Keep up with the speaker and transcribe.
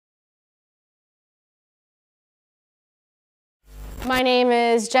My name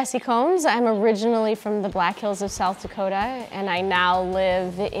is Jessi Combs. I'm originally from the Black Hills of South Dakota, and I now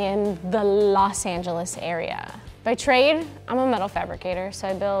live in the Los Angeles area. By trade, I'm a metal fabricator, so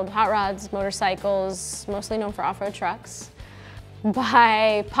I build hot rods, motorcycles, mostly known for off-road trucks.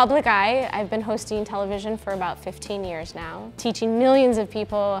 By public eye, I've been hosting television for about 15 years now, teaching millions of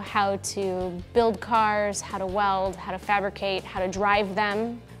people how to build cars, how to weld, how to fabricate, how to drive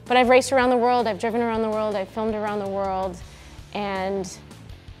them. But I've raced around the world, I've driven around the world, I've filmed around the world, and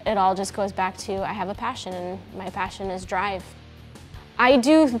it all just goes back to I have a passion, and my passion is drive. I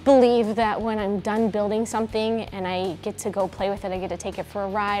do believe that when I'm done building something and I get to go play with it, I get to take it for a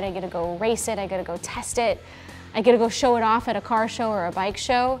ride, I get to go race it, I get to go test it, I get to go show it off at a car show or a bike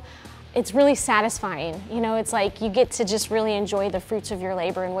show, it's really satisfying. You know, it's like you get to just really enjoy the fruits of your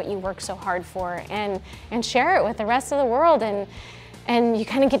labor and what you work so hard for, and share it with the rest of the world, and you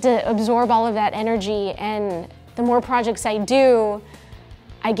kind of get to absorb all of that energy. And the more projects I do,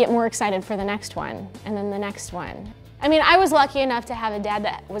 I get more excited for the next one, and then the next one. I mean, I was lucky enough to have a dad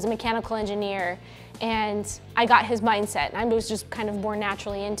that was a mechanical engineer, and I got his mindset, and I was just kind of born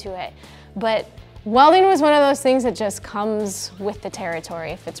naturally into it. But welding was one of those things that just comes with the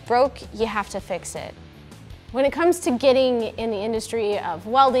territory. If it's broke, you have to fix it. When it comes to getting in the industry of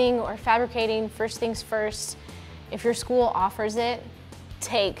welding or fabricating, first things first, if your school offers it,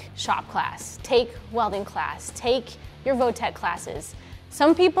 take shop class, take welding class, take your VOTEC classes.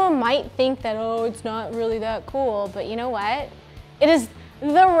 Some people might think that, oh, it's not really that cool, but you know what? It is the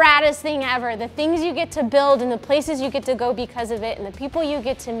raddest thing ever. The things you get to build and the places you get to go because of it and the people you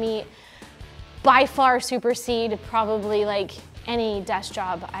get to meet by far supersede probably like any desk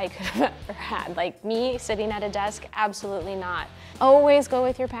job I could have ever had. Like me sitting at a desk, absolutely not. Always go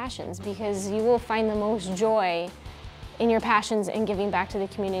with your passions, because you will find the most joy in your passions and giving back to the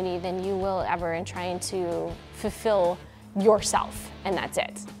community than you will ever in trying to fulfill yourself, and that's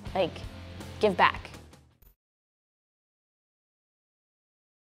it. Like, give back.